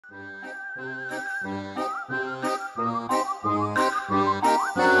Okay,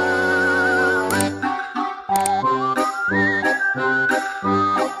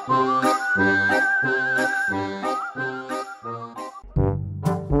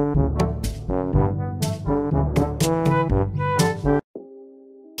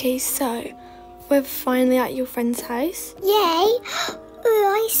 so we're finally at your friend's house. Yay! Oh,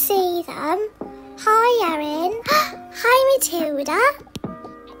 I see them. Hi, Erin. Hi, Matilda.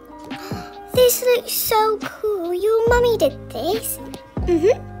 This looks so cool. Your mummy did this.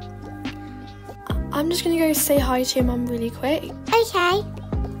 I'm just going to go say hi to your mum really quick. Okay.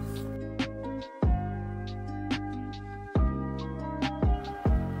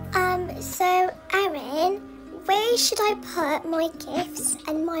 So, Erin, where should I put my gifts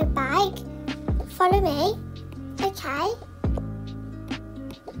and my bag? Follow me. Okay.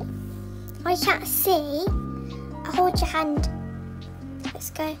 I can't see. I'll hold your hand. Let's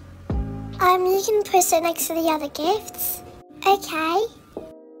go. You can put it next to the other gifts. Okay.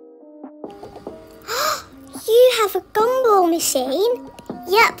 You have a gumball machine?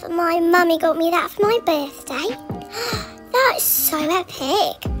 Yep, my mummy got me that for my birthday. That's so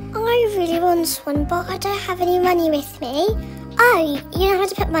epic. I really want one, but I don't have any money with me. Oh, you know how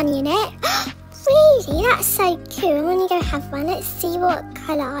to put money in it? Really? That's so cool. I'm going to go have one. Let's see what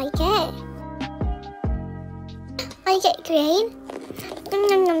colour I get. I get green. Nom,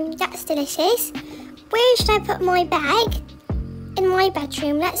 nom, nom. That's delicious. Where should I put my bag? In my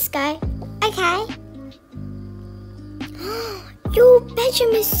bedroom. Let's go. Okay. Your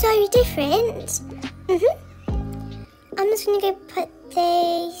bedroom is so different. I'm just going to go put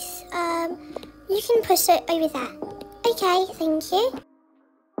this. You can put it over there. Okay, thank you.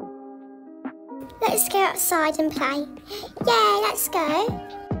 Let's go outside and play. Yeah, let's go.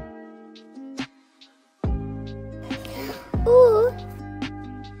 Ooh.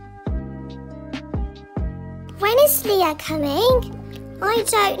 When is Leah coming? I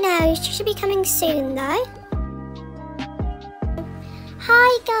don't know. She should be coming soon though.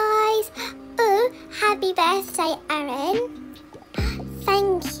 Hi guys. Oh, happy birthday, Erin.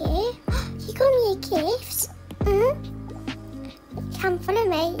 Thank you. You got me a gift. Come follow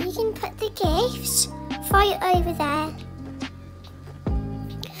me. You can put the gift right over there.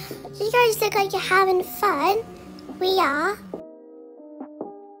 You guys look like you're having fun. We are.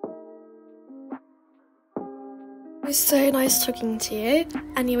 It was so nice talking to you.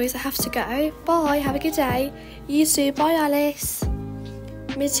 Anyways, I have to go. Bye, have a good day. You too. Bye, Alice.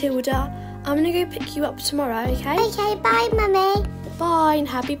 Matilda, I'm going to go pick you up tomorrow, okay? Okay, bye, Mummy. Bye, and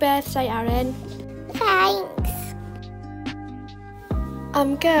happy birthday, Erin. Thanks.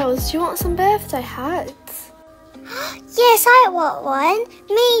 Girls, do you want some birthday hats? Yes, I want one.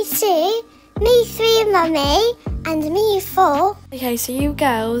 Me too. Me 3, Mummy. And me 4. Okay, so you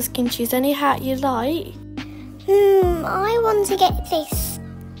girls can choose any hat you like. I want to get this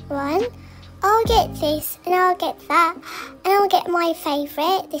one. I'll get this, and I'll get that, and I'll get my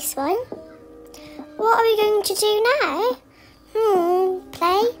favourite, this one. What are we going to do now?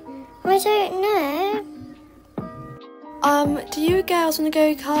 Play? I don't know. Do you girls want to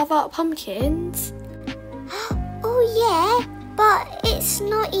go carve out pumpkins? Oh yeah, but it's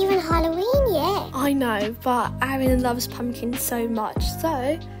not even Halloween yet. I know, but Erin loves pumpkins so much,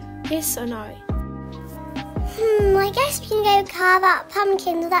 so yes or no? I guess we can go carve out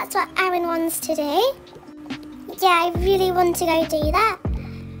pumpkins. That's what Erin wants to do. Yeah, I really want to go do that.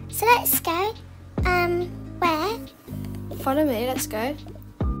 So let's go. Where? Follow me, let's go.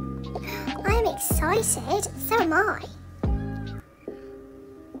 I'm excited. So am I.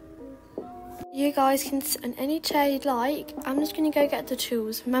 You guys can sit on any chair you'd like. I'm just going to go get the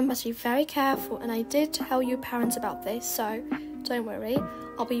tools. Remember to be very careful, and I did tell your parents about this, so don't worry.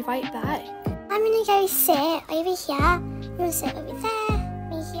 I'll be right back. I'm going to go sit over here. I'm going to sit over there,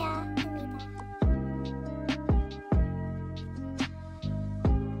 me here, and me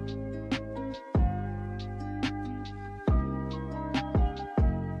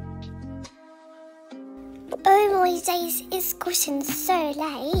there. Oh my days, it's gotten so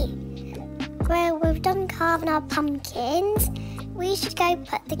late. Well, we've done carving our pumpkins. We should go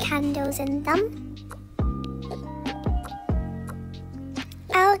put the candles in them.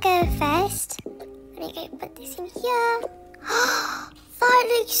 I'll go first. Let me go put this in here. That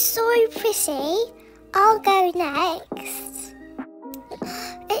looks so pretty. I'll go next.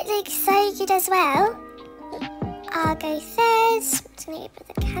 It looks so good as well. I'll go first. I'm just going to put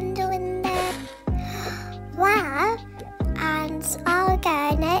the candle in there. Wow. And I'll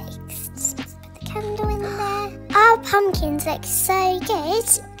go next. Let's put the candle in there. Our pumpkins look so good.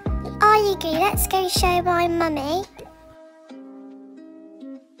 Are you agree? Let's go show my mummy.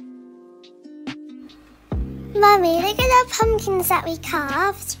 Mummy, look at the pumpkins that we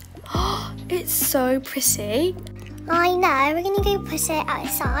carved. It's so pretty. I know, we're going to go put it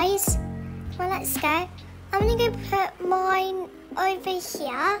outside. Well, let's go. I'm going to go put mine over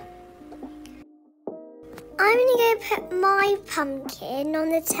here. I'm going to go put my pumpkin on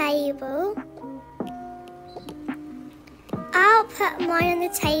the table. I'll put mine on the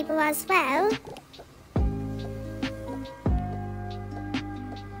table as well.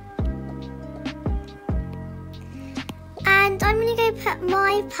 And I'm going to go put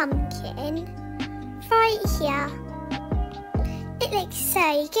my pumpkin right here. It looks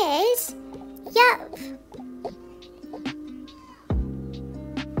so good. Yup.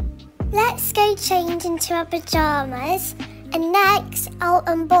 Let's go change into our pyjamas. And next, I'll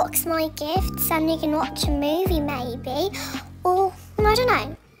unbox my gifts and we can watch a movie maybe. Or, I don't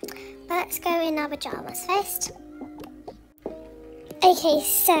know. But let's go in our pyjamas first. Okay,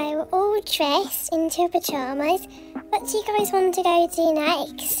 so we're all dressed into our pyjamas. What do you guys want to go do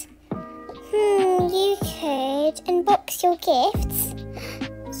next? You could unbox your gifts.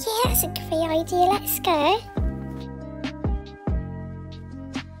 Yeah, that's a great idea. Let's go.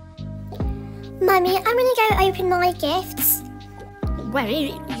 Mummy, I'm going to go open my gifts.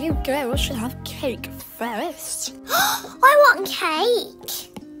 Wait, you girls should have cake first. I want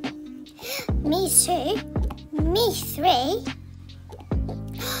cake. Me too. Me three.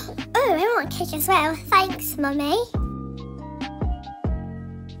 Oh, I want cake as well. Thanks, Mummy.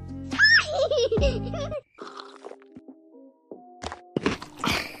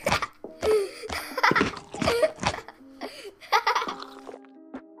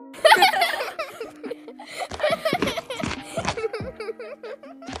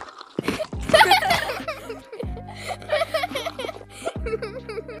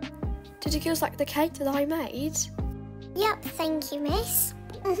 Did you girls like the cake that I made? Yep, thank you, miss.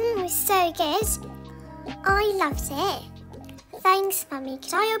 It was so good. I loved it. Thanks, Mummy.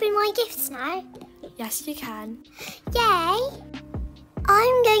 Can I open my gifts now? Yes, you can. Yay!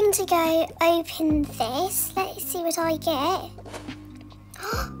 I'm going to go open this. Let's see what I get.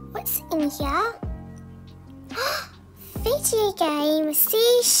 What's in here? Video game,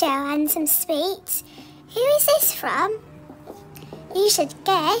 seashell and some sweets. Who is this from? You should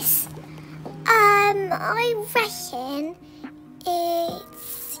guess. I reckon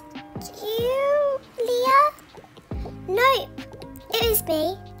it's Julia? Nope, it was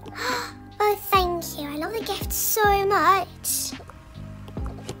me. Oh, thank you. I love the gift so much.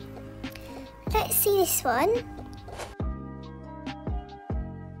 Let's see this one.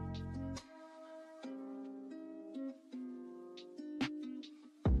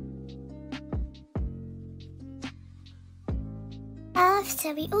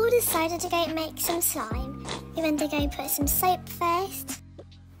 After we all decided to go make some slime, we went to go put some soap first.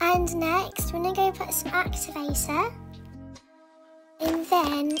 And next, we're going to go put some activator. And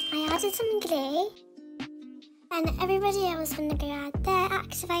then I added some glue. And everybody else going to go add their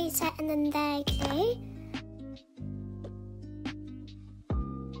activator and then their glue.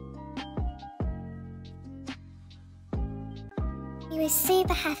 We were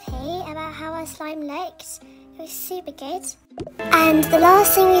super happy about how our slime looked. It was super good. And the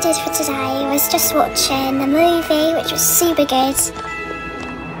last thing we did for today was just watching the movie, which was super good.